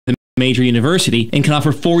major university and can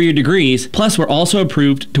offer 4-year degrees. Plus, we're also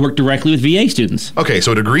approved to work directly with VA students. Okay,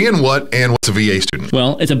 so a degree in what, and what's a VA student?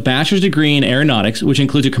 Well, it's a bachelor's degree in aeronautics, which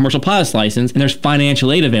includes a commercial pilot's license, and there's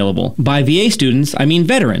financial aid available. By VA students, I mean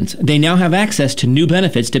veterans. They now have access to new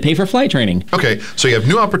benefits to pay for flight training. Okay, so you have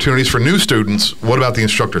new opportunities for new students. What about the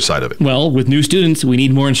instructor side of it? Well, with new students, we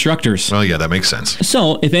need more instructors. Well, yeah, that makes sense.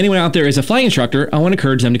 So, if anyone out there is a flight instructor, I want to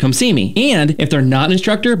encourage them to come see me. And if they're not an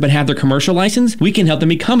instructor but have their commercial license, we can help them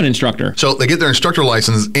become an instructor. So they get their instructor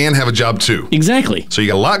license and have a job too. Exactly. So you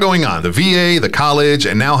got a lot going on. The VA, the college,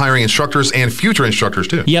 and now hiring instructors and future instructors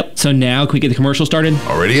too. Yep. So now can we get the commercial started?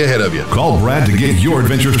 Already ahead of you. Call Brad to get your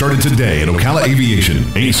adventure started today at Ocala Aviation,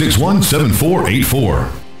 861-7484.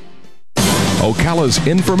 Ocala's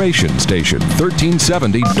information station,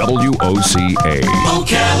 1370 WOCA.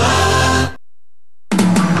 Ocala.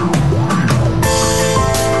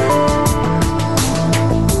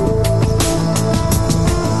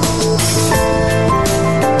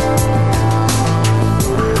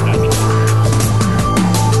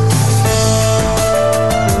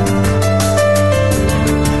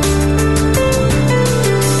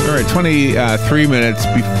 All right, 23 minutes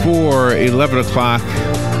before 11 o'clock.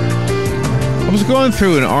 I was going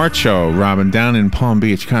through an art show, Robin, down in Palm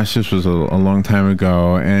Beach. Gosh, this was a long time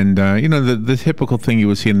ago. And, you know, the typical thing you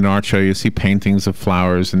would see in an art show, you see paintings of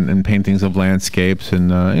flowers and paintings of landscapes and,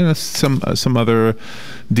 you know, some other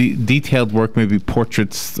detailed work, maybe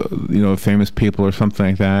portraits, you know, of famous people or something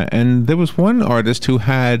like that. And there was one artist who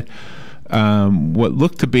had what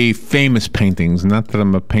looked to be famous paintings. Not that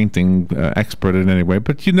I'm a painting expert in any way,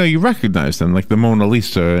 but you know, you recognize them, like the Mona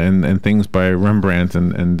Lisa and things by Rembrandt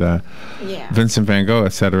and Vincent van Gogh,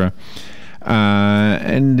 etc.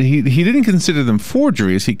 And he didn't consider them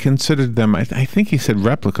forgeries. He considered them, I think he said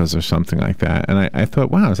replicas or something like that. And I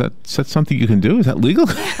thought, wow, is that something you can do? Is that legal?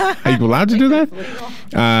 Are you allowed to do that?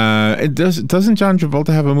 Doesn't John Travolta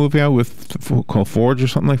have a movie out called Forge or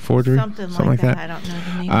something like Forgery? Something like that. I don't know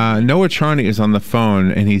the name. Noah Charney is on the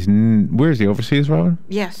phone, and where is he? Overseas, Robin?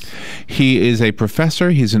 Yes. He is a professor.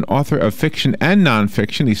 He's an author of fiction and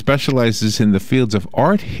nonfiction. He specializes in the fields of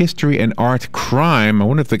art, history, and art crime. I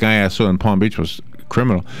wonder if the guy I saw in Palm Beach was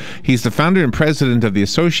criminal. He's the founder and president of the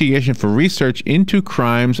Association for Research into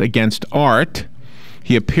Crimes Against Art.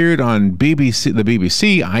 He appeared on the BBC,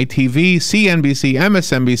 ITV, CNBC,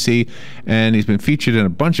 MSNBC, and he's been featured in a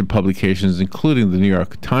bunch of publications, including the New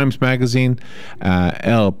York Times Magazine,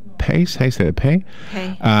 Elle Pace, how you say it, Pay?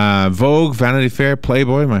 Vogue, Vanity Fair,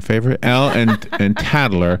 Playboy, my favorite, Elle, and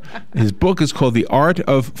Tatler. His book is called The Art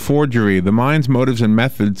of Forgery, The Minds, Motives, and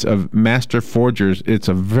Methods of Master Forgers. It's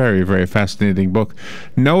a very, very fascinating book.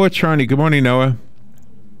 Noah Charney. Good morning, Noah.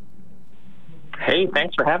 Hey,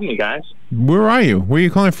 thanks for having me, guys. Where are you? Where are you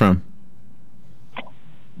calling from?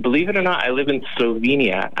 Believe it or not, I live in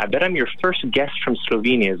Slovenia. I bet I'm your first guest from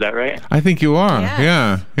Slovenia. Is that right? I think you are.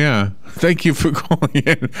 Yeah. Thank you for calling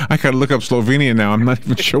in. I got to look up Slovenia now. I'm not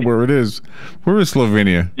even sure where it is. Where is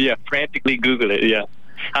Slovenia? Yeah, frantically Google it, yeah.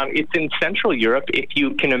 It's in Central Europe. If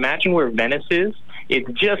you can imagine where Venice is, it's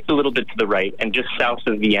just a little bit to the right and just south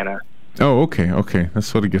of Vienna. Oh, okay. That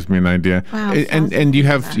sort of gives me an idea. Wow, and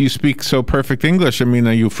you speak so perfect English. I mean,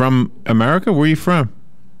 are you from America? Where are you from?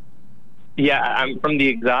 Yeah, I'm from the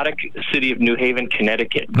exotic city of New Haven,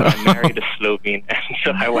 Connecticut, but I'm married a Slovene, and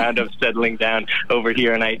so I wound up settling down over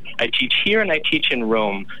here, and I teach here and I teach in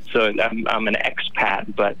Rome, so I'm an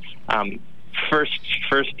expat, but first,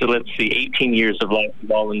 let's see, 18 years of life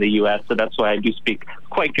all in the U.S., so that's why I do speak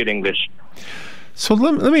quite good English. So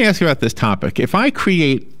let me ask you about this topic. If I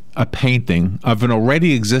create a painting of an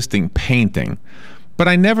already existing painting, but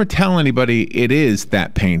I never tell anybody it is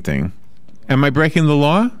that painting, am I breaking the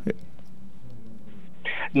law?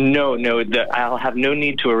 No, I'll have no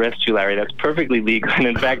need to arrest you, Larry. That's perfectly legal. And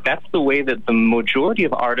in fact, that's the way that the majority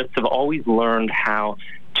of artists have always learned how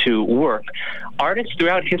to work. Artists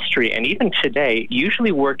throughout history, and even today,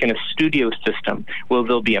 usually work in a studio system where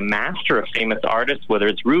there'll be a master, a famous artist, whether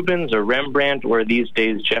it's Rubens or Rembrandt or these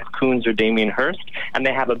days Jeff Koons or Damien Hirst, and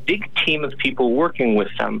they have a big team of people working with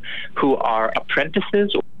them who are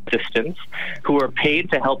apprentices or assistants who are paid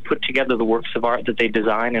to help put together the works of art that they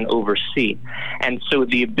design and oversee. And so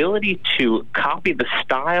the ability to copy the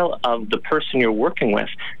style of the person you're working with,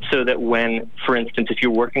 so that when, for instance, if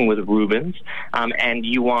you're working with Rubens and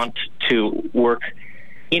you want to work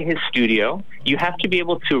in his studio, you have to be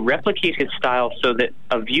able to replicate his style so that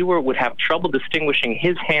a viewer would have trouble distinguishing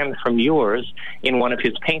his hand from yours in one of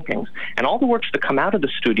his paintings. And all the works that come out of the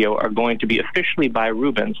studio are going to be officially by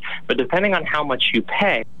Rubens, but depending on how much you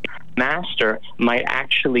pay, master might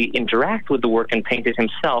actually interact with the work and paint it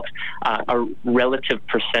himself a relative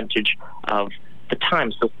percentage of the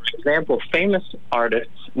time. So, for example, famous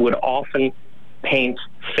artists would often paint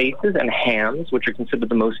faces and hands, which are considered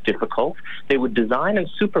the most difficult. They would design and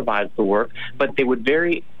supervise the work, but they would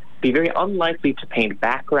be very unlikely to paint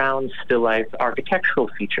backgrounds, still life, architectural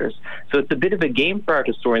features. So it's a bit of a game for art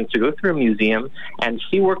historians to go through a museum and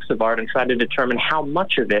see works of art and try to determine how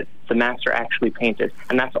much of it the master actually painted.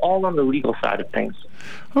 And that's all on the legal side of things.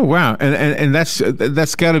 Oh, wow. And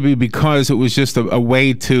that's got to be because it was just a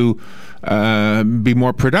way to be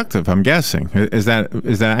more productive, I'm guessing. Is that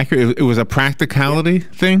accurate? It was a practicality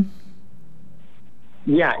thing?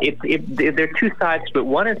 Yeah, there are two sides to it.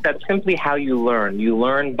 One is that's simply how you learn. You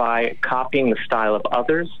learn by copying the style of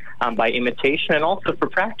others, by imitation, and also for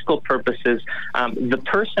practical purposes, the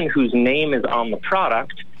person whose name is on the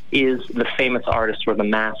product is the famous artist or the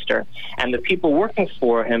master. And the people working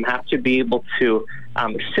for him have to be able to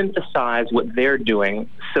synthesize what they're doing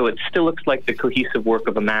so it still looks like the cohesive work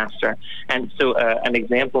of a master. And so an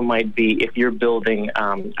example might be if you're building,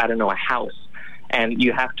 a house, and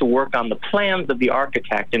you have to work on the plans of the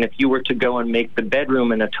architect. And if you were to go and make the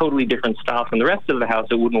bedroom in a totally different style from the rest of the house,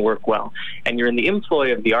 it wouldn't work well. And you're in the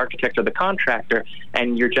employ of the architect or the contractor,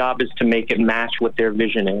 and your job is to make it match what their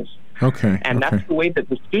vision is. Okay. And that's the way that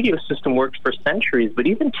the studio system worked for centuries. But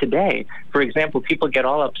even today, for example, people get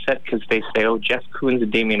all upset because they say, oh, Jeff Koons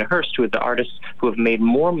and Damien Hirst, who are the artists who have made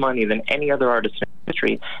more money than any other artist in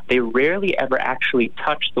history, they rarely ever actually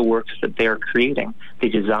touch the works that they're creating. They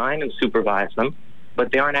design and supervise them,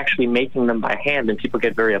 but they aren't actually making them by hand, and people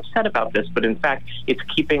get very upset about this. But in fact, it's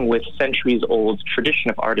keeping with centuries-old tradition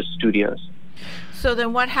of artist studios. So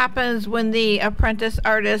then what happens when the apprentice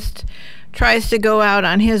artist tries to go out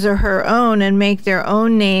on his or her own and make their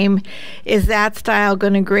own name? Is that style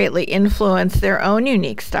going to greatly influence their own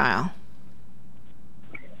unique style?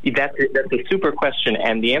 That's a super question,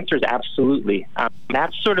 and the answer is absolutely.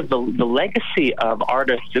 That's sort of the legacy of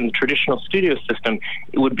artists in the traditional studio system.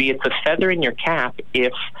 It would be it's a feather in your cap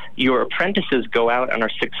if your apprentices go out and are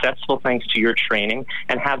successful thanks to your training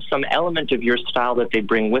and have some element of your style that they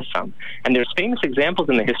bring with them. And there's famous examples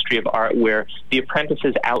in the history of art where the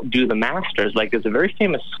apprentices outdo the masters. Like there's a very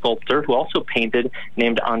famous sculptor who also painted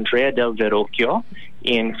named Andrea del Verrocchio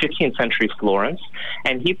in 15th century Florence,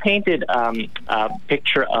 and he painted a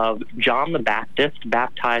picture of John the Baptist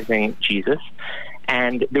baptizing Jesus.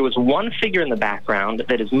 And there was one figure in the background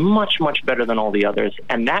that is much, much better than all the others,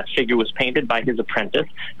 and that figure was painted by his apprentice,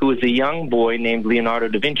 who was a young boy named Leonardo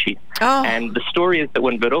da Vinci. Oh. And the story is that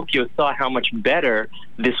when Verrocchio saw how much better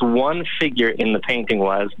this one figure in the painting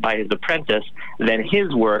was by his apprentice than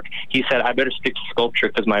his work, he said, I better stick to sculpture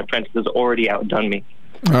because my apprentice has already outdone me.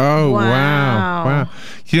 Oh, wow.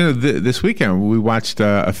 You know, this weekend we watched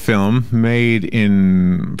a film made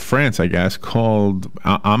in France, I guess, called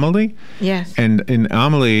Amélie. Yes. And in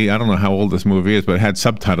Amélie, I don't know how old this movie is, but it had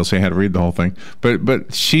subtitles, so you had to read the whole thing.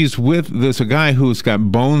 But she's there's a guy who's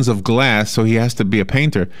got bones of glass, so he has to be a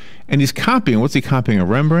painter. And he's copying, what's he copying, a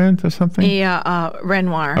Rembrandt or something? Yeah,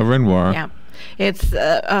 Renoir. A Renoir. Yeah.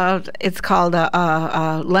 It's called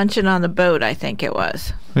Luncheon on the Boat, I think it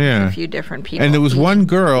was. Yeah. A few different people. And there was one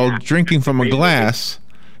girl drinking from a glass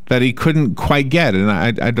that he couldn't quite get. And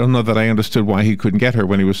I don't know that I understood why he couldn't get her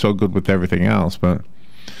when he was so good with everything else, but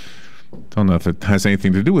don't know if it has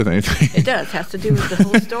anything to do with anything. It does. It has to do with the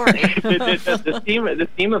whole story. the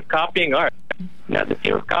theme of copying art. Now, the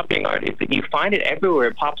theme of copying art is that you find it everywhere.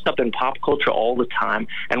 It pops up in pop culture all the time.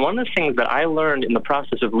 And one of the things that I learned in the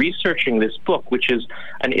process of researching this book, which is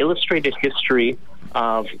an illustrated history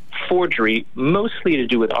of forgery, mostly to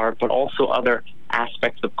do with art, but also other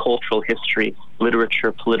aspects of cultural history,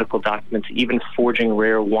 literature, political documents, even forging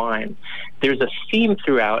rare wine. There's a theme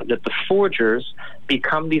throughout that the forgers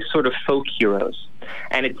become these sort of folk heroes.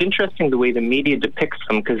 And it's interesting the way the media depicts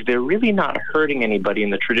them because they're really not hurting anybody in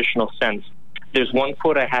the traditional sense. There's one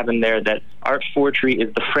quote I have in there that art forgery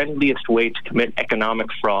is the friendliest way to commit economic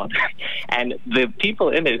fraud. And the people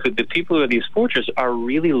in it, the people who are these forgers, are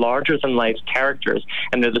really larger-than-life characters.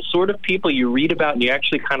 And they're the sort of people you read about and you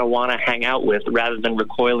actually kind of want to hang out with rather than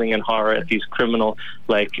recoiling in horror at these criminal,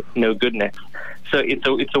 no-goodniks. So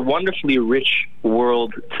it's a wonderfully rich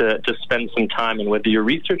world to spend some time in, whether you're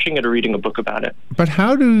researching it or reading a book about it. But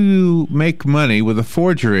how do you make money with a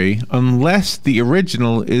forgery unless the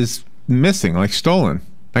original is missing, like stolen?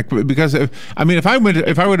 Because if I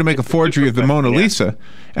were to make a forgery of the Mona Lisa,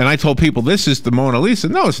 and I told people this is the Mona Lisa,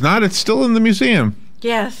 no, it's not. It's still in the museum.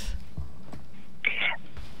 Yes.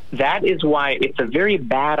 That is why it's a very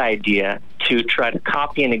bad idea to try to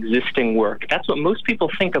copy an existing work. That's what most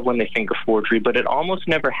people think of when they think of forgery, but it almost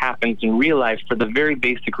never happens in real life for the very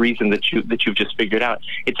basic reason that you've just figured out.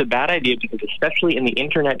 It's a bad idea because, especially in the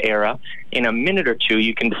internet era, in a minute or two,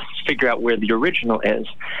 you can figure out where the original is.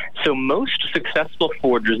 So most successful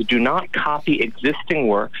forgers do not copy existing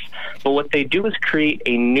works, but what they do is create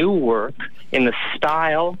a new work in the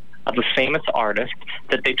style of a famous artist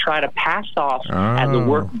that they try to pass off as a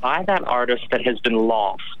work by that artist that has been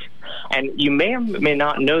lost. And you may or may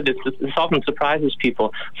not know this. This often surprises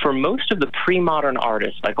people. For most of the pre-modern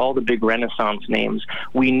artists, like all the big Renaissance names,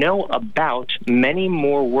 we know about many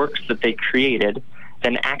more works that they created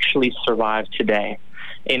than actually survive today.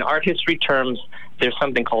 In art history terms, there's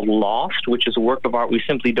something called lost, which is a work of art we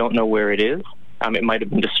simply don't know where it is. It might have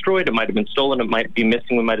been destroyed, it might have been stolen, it might be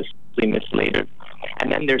missing, we might have simply mislated.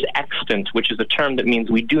 And then there's extant, which is a term that means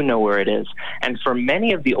we do know where it is. And for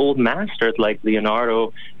many of the old masters like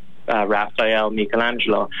Leonardo, Raphael,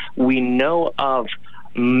 Michelangelo, we know of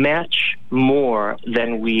much more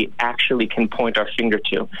than we actually can point our finger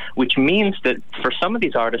to, which means that for some of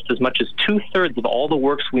these artists, as much as 2/3 of all the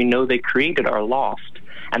works we know they created are lost.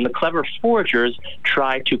 And the clever forgers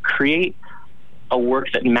try to create a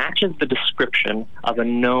work that matches the description of a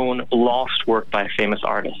known lost work by a famous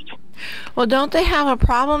artist. Well, don't they have a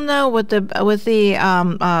problem though with the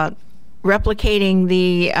replicating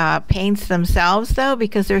the paints themselves though,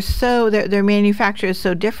 because their manufacture is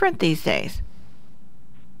so different these days?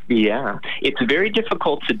 Yeah, it's very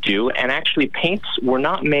difficult to do, and actually paints were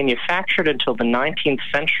not manufactured until the 19th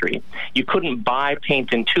century. You couldn't buy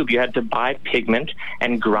paint in tube. You had to buy pigment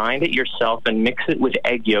and grind it yourself and mix it with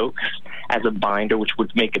egg yolks as a binder, which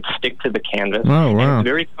would make it stick to the canvas. Oh, wow. And it's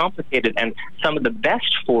very complicated, and some of the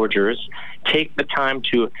best forgers take the time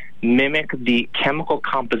to mimic the chemical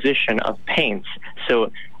composition of paints.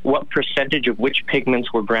 So what percentage of which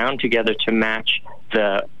pigments were ground together to match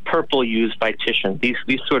the purple used by Titian, these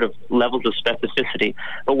sort of levels of specificity.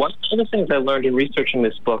 But one of the things I learned in researching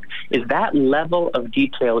this book is that level of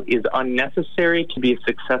detail is unnecessary to be a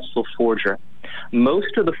successful forger.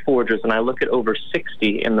 Most of the forgers, and I look at over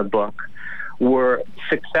 60 in the book, were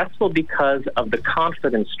successful because of the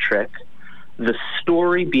confidence trick, the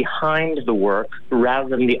story behind the work, rather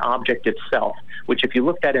than the object itself, which if you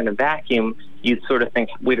looked at in a vacuum, you'd sort of think,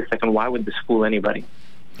 wait a second, why would this fool anybody?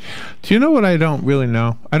 Do you know what I don't really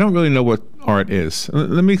know? I don't really know what art is.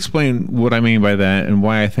 Let me explain what I mean by that and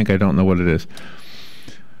why I think I don't know what it is.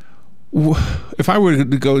 If I were to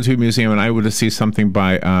go to a museum and I were to see something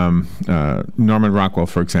by Norman Rockwell,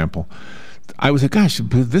 for example, I would say, gosh,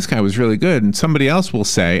 this guy was really good. And somebody else will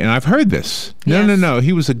say, and I've heard this, no,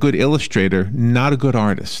 he was a good illustrator, not a good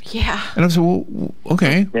artist. Yeah. And I was like, well,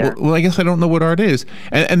 okay, Yeah. well, I guess I don't know what art is.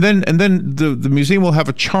 And then the museum will have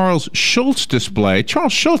a Charles Schulz display.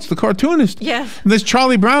 Charles Schulz, the cartoonist. Yes. And there's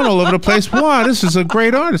Charlie Brown all over the place. Wow, this is a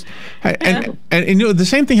great artist. And you know, the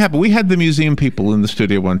same thing happened. We had the museum people in the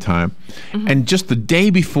studio one time, and just the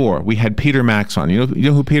day before, we had Peter Max on. You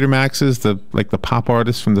know who Peter Max is? The pop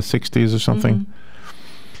artist from the 60s or something.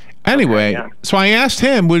 Anyway, so I asked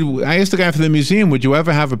him, I asked the guy from the museum, would you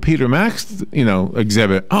ever have a Peter Max,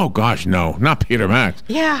 exhibit? Oh gosh, no, not Peter Max.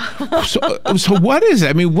 Yeah. So what is it?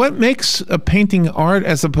 I mean, what makes a painting art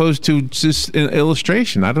as opposed to just an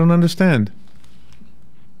illustration? I don't understand.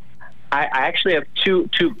 I actually have two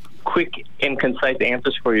quick and concise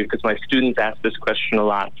answers for you because my students ask this question a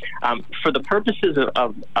lot. For the purposes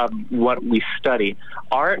of what we study,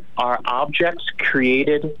 art are objects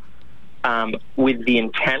created with the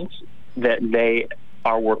intent that they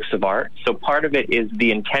are works of art. So part of it is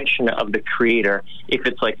the intention of the creator. If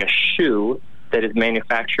it's like a shoe that is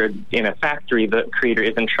manufactured in a factory, the creator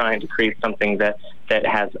isn't trying to create something that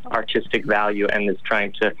has artistic value and is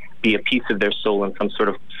trying to be a piece of their soul in some sort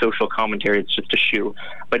of social commentary. It's just a shoe.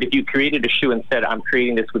 But if you created a shoe and said, I'm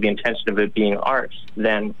creating this with the intention of it being art,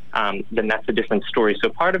 then that's a different story. So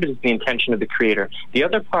part of it is the intention of the creator. The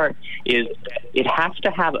other part is it has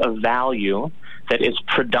to have a value that is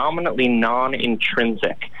predominantly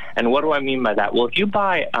non-intrinsic. And what do I mean by that? Well, if you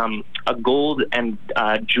buy a gold and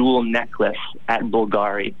jewel necklace at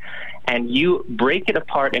Bulgari, and you break it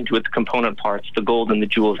apart into its component parts, the gold and the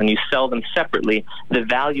jewels, and you sell them separately, the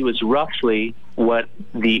value is roughly what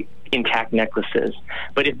the intact necklace is.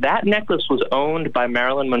 But if that necklace was owned by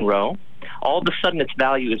Marilyn Monroe, all of a sudden its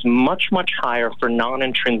value is much, much higher for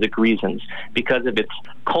non-intrinsic reasons because of its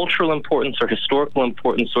cultural importance or historical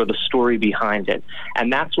importance or the story behind it.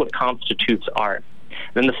 And that's what constitutes art.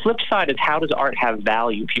 Then the flip side is, how does art have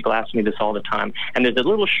value? People ask me this all the time. And there's a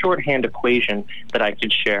little shorthand equation that I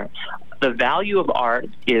could share. The value of art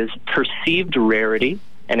is perceived rarity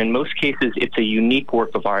And in most cases, it's a unique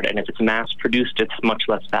work of art. And if it's mass-produced, it's much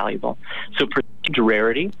less valuable. So perceived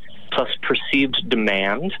rarity plus perceived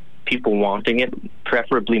demand, people wanting it,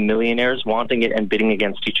 preferably millionaires wanting it and bidding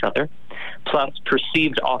against each other, plus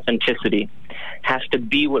perceived authenticity has to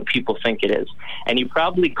be what people think it is. And you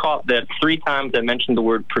probably caught that 3 times I mentioned the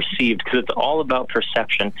word perceived, because it's all about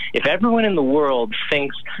perception. If everyone in the world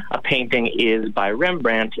thinks a painting is by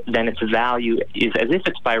Rembrandt, then its value is as if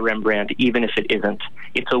it's by Rembrandt, even if it isn't.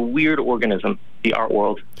 It's a weird organism, the art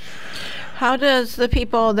world. How does the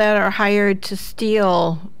people that are hired to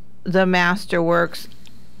steal the masterworks,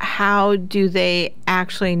 how do they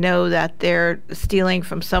actually know that they're stealing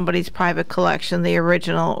from somebody's private collection, the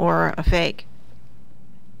original or a fake?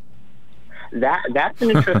 That's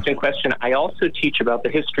an interesting question. I also teach about the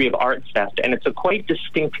history of art theft, and it's a quite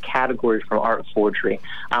distinct category from art forgery.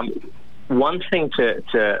 One thing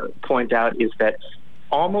to point out is that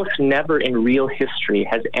almost never in real history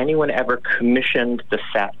has anyone ever commissioned the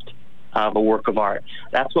theft of a work of art.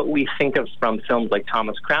 That's what we think of from films like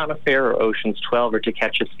Thomas Crown Affair or Ocean's 12 or To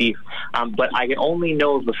Catch a Thief. But I only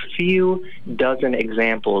know of a few dozen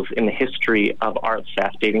examples in the history of art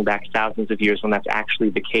theft dating back thousands of years when that's actually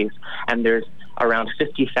the case. And there's around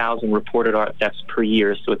 50,000 reported art thefts per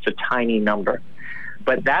year, so it's a tiny number.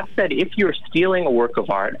 But that said, if you're stealing a work of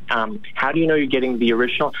art, how do you know you're getting the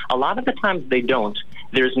original? A lot of the times they don't.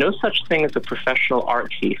 There's no such thing as a professional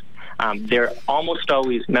art thief. They're almost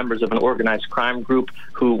always members of an organized crime group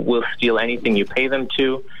who will steal anything you pay them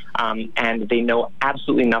to, and they know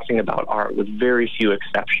absolutely nothing about art, with very few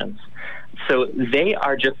exceptions. So they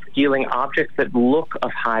are just stealing objects that look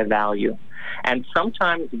of high value. And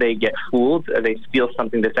sometimes they get fooled. They steal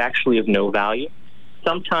something that's actually of no value.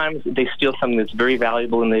 Sometimes they steal something that's very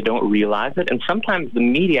valuable and they don't realize it. And sometimes the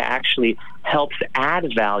media actually helps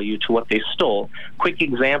add value to what they stole. Quick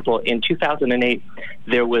example, in 2008,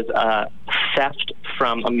 there was a theft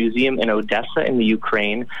from a museum in Odessa in the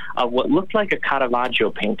Ukraine of what looked like a Caravaggio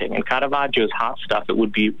painting. And Caravaggio is hot stuff. It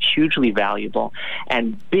would be hugely valuable.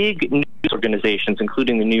 And big news organizations,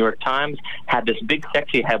 including the New York Times, had this big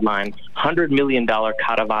sexy headline, $100 million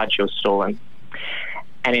Caravaggio stolen.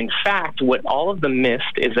 And in fact, what all of them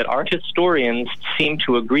missed is that art historians seem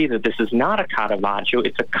to agree that this is not a Caravaggio,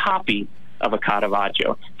 it's a copy of a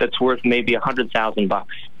Caravaggio that's worth maybe $100,000.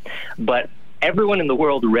 But everyone in the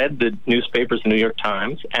world read the newspapers, the New York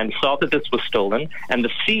Times, and saw that this was stolen, and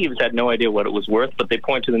the thieves had no idea what it was worth, but they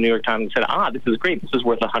pointed to the New York Times and said, this is great, this is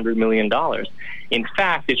worth $100 million. In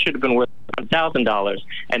fact, it should have been worth $100,000.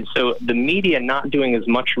 And so the media, not doing as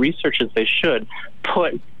much research as they should,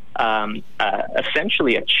 put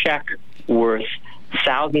essentially a check worth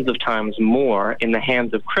thousands of times more in the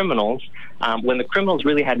hands of criminals when the criminals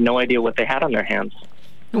really had no idea what they had on their hands.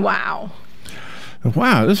 Wow.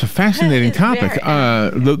 Wow, this is a fascinating topic.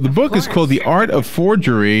 The book is called The Art of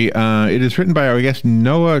Forgery. It is written by our guest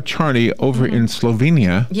Noah Charney over in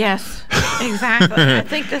Slovenia. Yes, exactly. I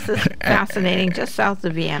think this is fascinating, just south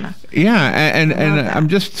of Vienna. Yeah, and I'm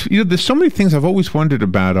just, there's so many things I've always wondered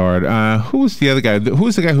about art. Who was the other guy? Who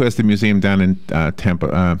was the guy who has the museum down in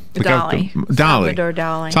Tampa? Dali. Salvador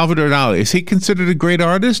Dali. Salvador Dali. Is he considered a great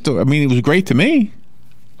artist? I mean, he was great to me.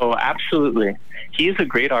 Oh, absolutely. He is a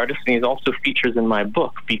great artist, and he also features in my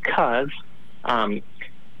book because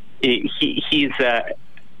he's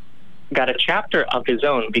got a chapter of his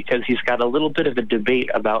own, because he's got a little bit of a debate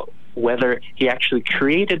about whether he actually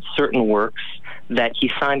created certain works that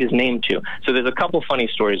he signed his name to. So there's a couple funny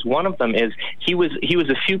stories. One of them is he was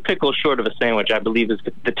a few pickles short of a sandwich, I believe is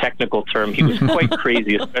the technical term. He was quite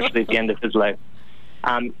crazy, especially at the end of his life.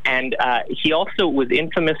 And he also was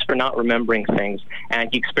infamous for not remembering things, and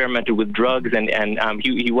he experimented with drugs, and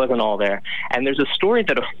he wasn't all there. And there's a story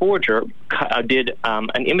that a forger did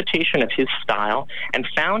an imitation of his style and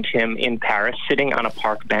found him in Paris sitting on a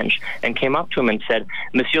park bench and came up to him and said,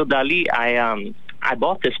 "Monsieur Dali, I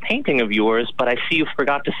bought this painting of yours, but I see you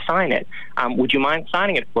forgot to sign it. Would you mind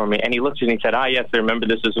signing it for me?" And he looked at me and he said, "Yes, I remember,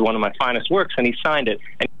 this is one of my finest works," and he signed it.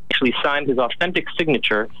 And he actually signed his authentic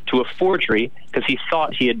signature to a forgery because he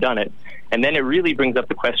thought he had done it. And then it really brings up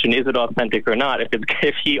the question, is it authentic or not,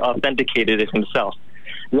 if he authenticated it himself.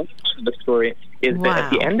 The other part of the story is that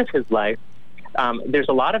at the end of his life, there's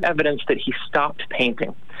a lot of evidence that he stopped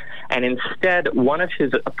painting. And instead, one of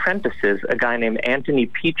his apprentices, a guy named Anthony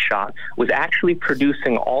Pietschot, was actually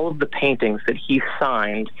producing all of the paintings that he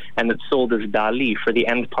signed and that sold as Dali for the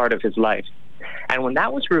end part of his life. And when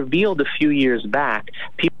that was revealed a few years back,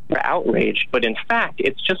 people were outraged. But in fact,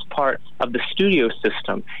 it's just part of the studio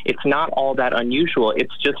system. It's not all that unusual.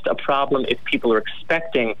 It's just a problem if people are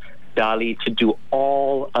expecting Dali to do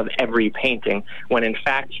all of every painting, when in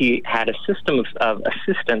fact he had a system of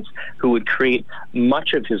assistants who would create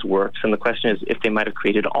much of his works, and the question is if they might have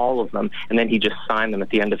created all of them, and then he just signed them at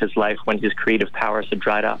the end of his life when his creative powers had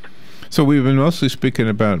dried up. So we've been mostly speaking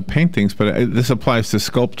about paintings, but this applies to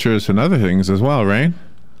sculptures and other things as well, right?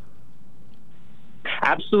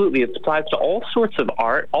 Absolutely. It applies to all sorts of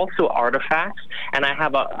art, also artifacts. And I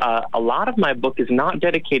have a lot of my book is not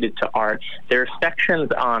dedicated to art. There are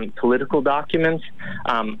sections on political documents,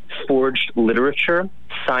 forged literature,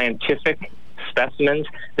 scientific specimens.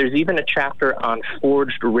 There's even a chapter on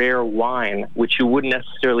forged rare wine, which you wouldn't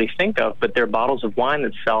necessarily think of, but they're bottles of wine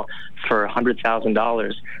that sell for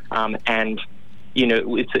 $100,000. And, you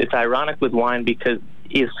know, it's ironic with wine because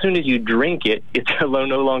as soon as you drink it, it no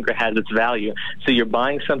longer has its value. So you're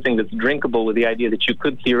buying something that's drinkable with the idea that you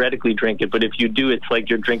could theoretically drink it, but if you do, it's like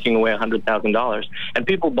you're drinking away $100,000. And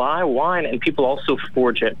people buy wine, and people also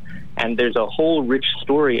forge it. And there's a whole rich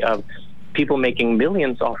story of people making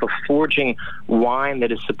millions off of forging wine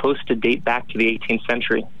that is supposed to date back to the 18th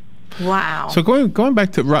century. Wow. So going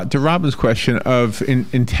back to Robin's question of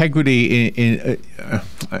integrity in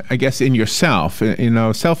I guess in yourself, you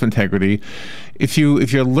know, self-integrity. If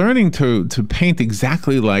you're learning to paint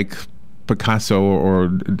exactly like Picasso or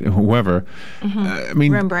whoever, I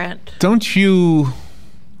mean, Rembrandt. Don't you?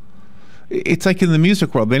 It's like in the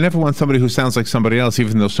music world, they never want somebody who sounds like somebody else,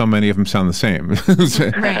 even though so many of them sound the same.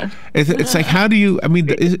 Right. It's like, how do you? I mean,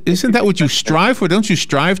 isn't that what you strive for? Don't you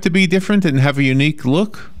strive to be different and have a unique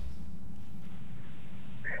look?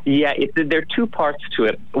 Yeah, there are two parts to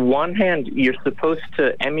it. One hand, you're supposed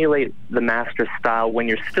to emulate the master style when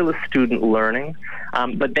you're still a student learning,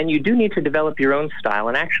 but then you do need to develop your own style.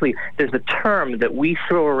 And actually, there's a term that we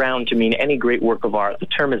throw around to mean any great work of art. The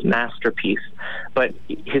term is masterpiece. But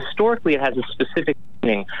historically, it has a specific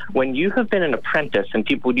meaning. When you have been an apprentice, and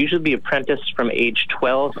people would usually be apprenticed from age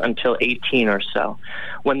 12 until 18 or so,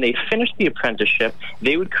 when they finish the apprenticeship,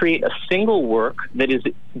 they would create a single work that is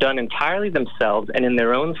done entirely themselves and in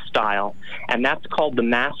their own style, and that's called the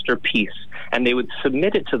masterpiece. And they would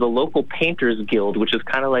submit it to the local painters guild, which is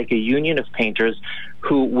kind of like a union of painters,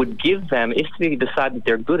 who would give them, if they decide that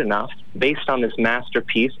they're good enough, based on this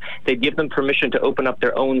masterpiece, they'd give them permission to open up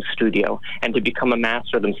their own studio and to become a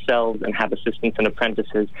master themselves and have assistants and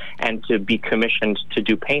apprentices and to be commissioned to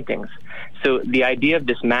do paintings. So the idea of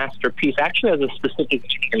this masterpiece actually has a specific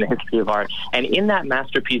meaning in the history of art. And in that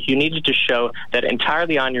masterpiece, you needed to show that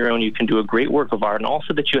entirely on your own you can do a great work of art, and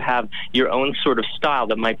also that you have your own sort of style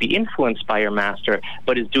that might be influenced by your master,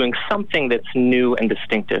 but is doing something that's new and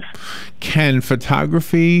distinctive. Can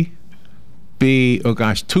photography be, oh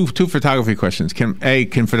gosh, two photography questions. Can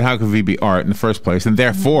photography be art in the first place, and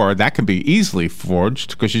therefore that can be easily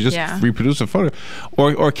forged because you just reproduce a photo,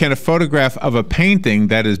 or can a photograph of a painting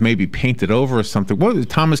that is maybe painted over or something? What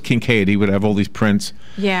Thomas Kincaid, he would have all these prints,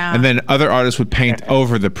 and then other artists would paint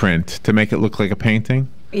over the print to make it look like a painting.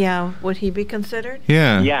 Yeah, would he be considered?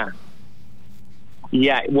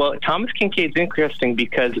 Yeah, well, Thomas Kincaid's interesting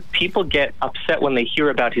because people get upset when they hear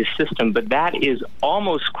about his system, but that is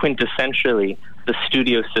almost quintessentially the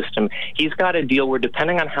studio system. He's got a deal where,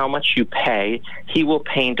 depending on how much you pay, he will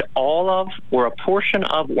paint all of, or a portion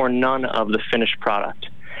of, or none of the finished product.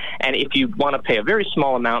 And if you want to pay a very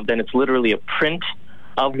small amount, then it's literally a print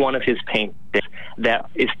of one of his paintings that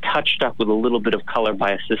is touched up with a little bit of color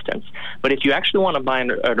by assistants. But if you actually want to buy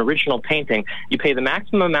an original painting, you pay the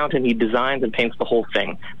maximum amount and he designs and paints the whole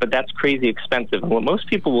thing. But that's crazy expensive. And what most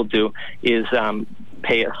people will do is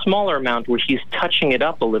pay a smaller amount where he's touching it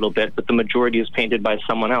up a little bit, but the majority is painted by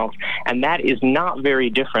someone else. And that is not very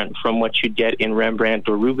different from what you'd get in Rembrandt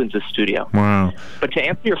or Rubens' studio. Wow. But to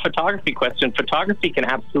answer your photography question, photography can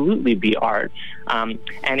absolutely be art.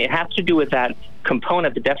 And it has to do with that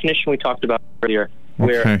component, the definition we talked about earlier,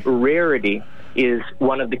 where rarity is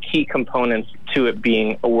one of the key components to it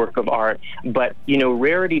being a work of art. But, you know,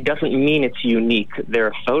 rarity doesn't mean it's unique. There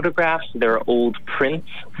are photographs, there are old prints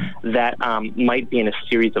that might be in a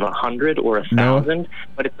series of 100 or 1,000,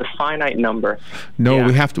 but it's a finite number.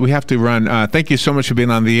 We have to run. Thank you so much for being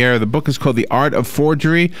on the air. The book is called The Art of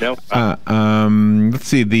Forgery. Let's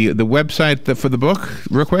see, the website for the book,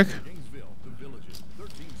 real quick.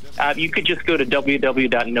 You could just go to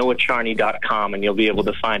www.noahcharney.com and you'll be able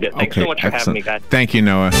to find it. Thanks so much for having me, guys. Thank you,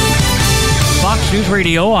 Noah. Fox News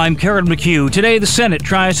Radio, I'm Karen McHugh. Today, the Senate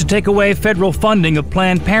tries to take away federal funding of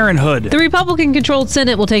Planned Parenthood. The Republican-controlled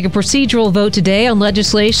Senate will take a procedural vote today on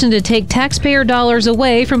legislation to take taxpayer dollars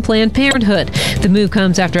away from Planned Parenthood. The move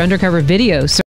comes after undercover videos